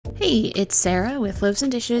Hey, it's Sarah with Loaves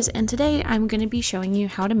and Dishes, and today I'm going to be showing you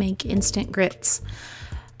how to make instant grits.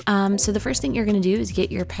 So the first thing you're going to do is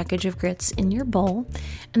get your package of grits in your bowl,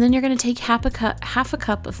 and then you're going to take half a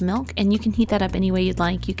cup of milk, and you can heat that up any way you'd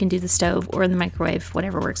like. You can do the stove or the microwave,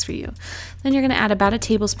 whatever works for you. Then you're going to add about a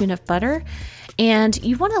tablespoon of butter, and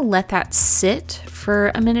you want to let that sit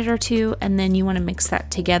for a minute or two, and then you want to mix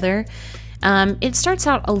that together. It starts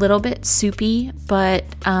out a little bit soupy, but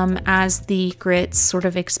as the grits sort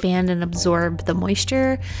of expand and absorb the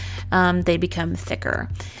moisture, they become thicker.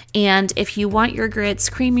 And if you want your grits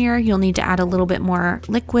creamier, you'll need to add a little bit more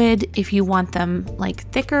liquid. If you want them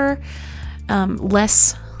like thicker,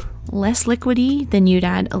 less liquidy, then you'd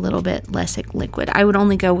add a little bit less liquid. I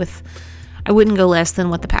wouldn't go less than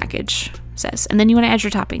what the package says. And then you want to add your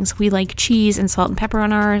toppings. We like cheese and salt and pepper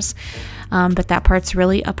on ours, but that part's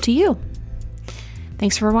really up to you.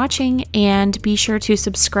 Thanks for watching, and be sure to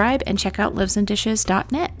subscribe and check out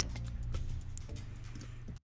loavesanddishes.net.